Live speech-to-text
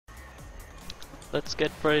Let's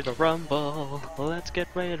get ready to rumble. Let's get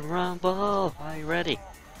ready to rumble. Are you ready?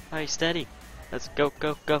 Are you steady? Let's go,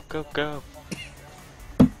 go, go, go, go.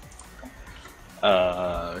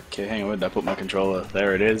 Okay, hang on, where did I put my controller?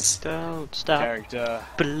 There it is. Don't stop Character.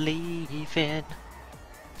 believing.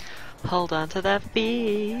 Hold on to that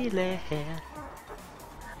feeling.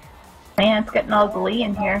 Man, it's getting all glee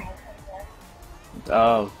in here.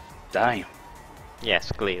 Oh, damn.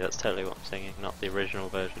 Yes, Glee, that's totally what I'm singing, not the original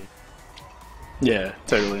version. Yeah,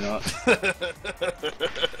 totally not.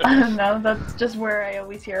 I don't know, that's just where I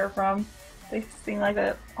always hear it from. They sing like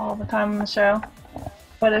that all the time on the show.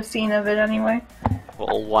 What I've seen of it anyway. For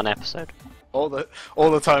all one episode. all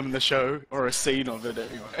the time in the show, or a scene of it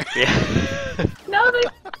anyway. Yeah. No, they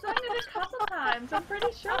sung it a couple times, I'm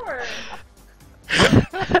pretty sure.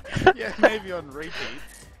 Yeah, maybe on repeat.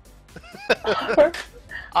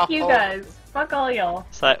 You guys, fuck all y'all.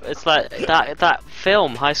 It's like that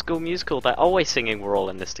film, High School Musical, they're always singing We're All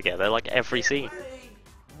in This Together, like every scene.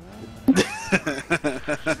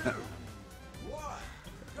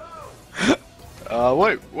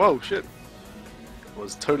 Wait, whoa, shit.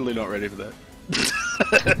 Was totally not ready for that.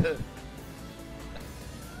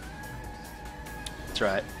 That's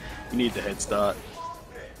right. You need the head start.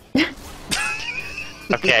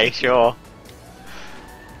 Okay, sure.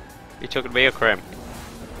 You talking to me or Krim?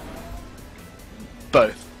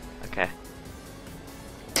 Both. Okay.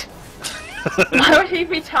 Why would he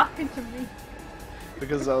be talking to me?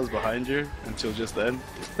 Because I was behind you until just then.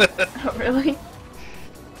 Oh, really?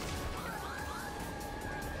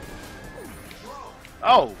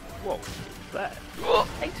 Oh, whoa, that.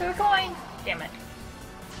 Thanks for the coin! Damn it.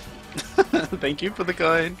 Thank you for the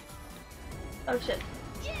coin. Oh shit.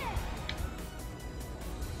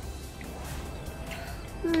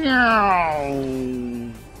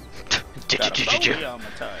 No.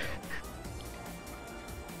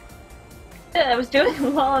 Yeah, I was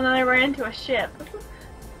doing well and then I ran into a ship.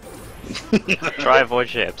 Try avoid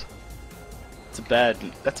ships. That's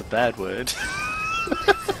a bad word.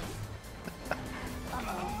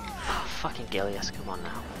 Oh, fucking Gilius, come on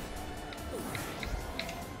now.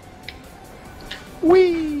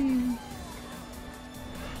 Whee!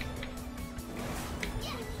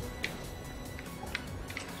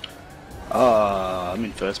 I'm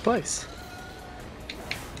in first place.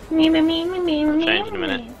 Me, me, me, me, me, me, Change in a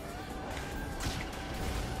minute.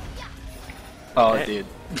 Oh, Okay. I did.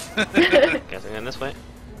 Guessing in this way.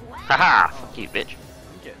 Haha! Fuck you, bitch.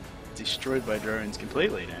 Get destroyed by drones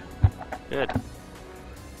completely now. Good.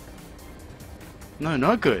 No,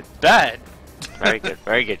 not good. Bad. Very good,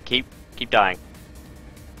 very good. Keep dying.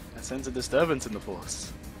 I sense a disturbance in the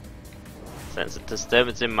force. Sense a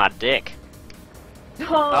disturbance in my dick.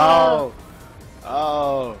 Oh!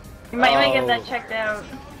 Oh. You might want to get that checked out.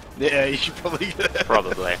 Yeah, you should probably get that.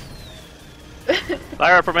 Probably.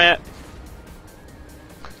 Fire permit!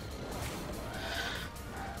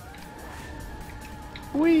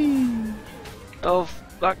 Whee! Oh,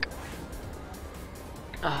 fuck.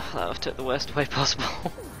 Oh, that took the worst way possible.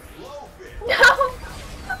 No!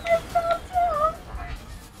 I fell down!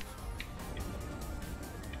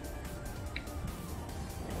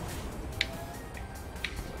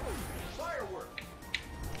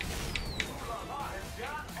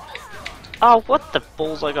 Oh, what the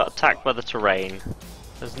balls, I got attacked by the terrain.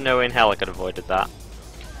 There's no way in hell I could have avoided that.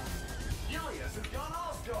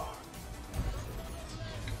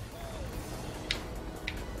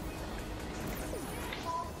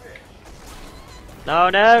 No,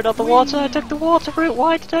 no, not the water! I took the water route!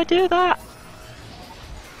 Why did I do that?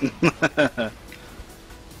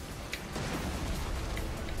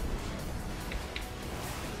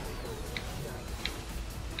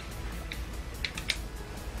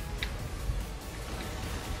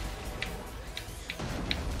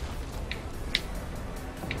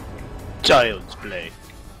 Child's play.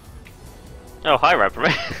 Oh, hi, Rapper.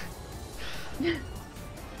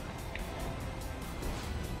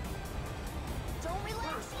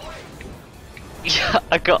 Yeah,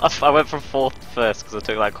 I went from 4th to 1st because I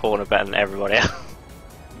took that corner better than everybody else.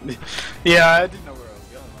 Yeah, I didn't know where I was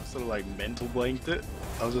going. I sort of like mental blanked it.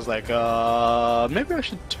 I was just like, maybe I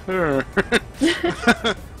should turn.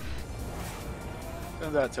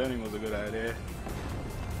 Turns out turning was a good idea.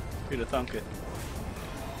 Who'd have thunk it?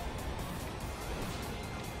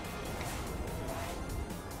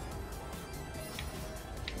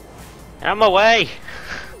 Out of my way!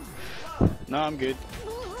 No, I'm good.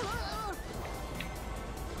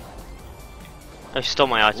 I stole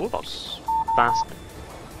my item box. Bastard.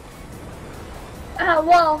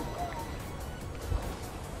 Well.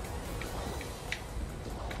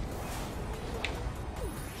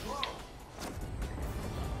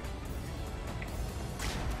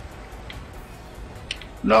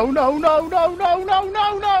 No, no, no, no, no, no,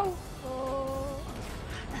 no, no!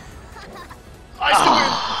 I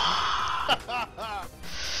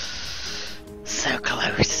So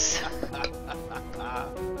close.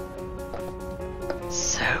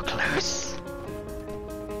 So close.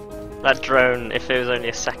 That drone, if it was only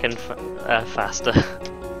a second faster,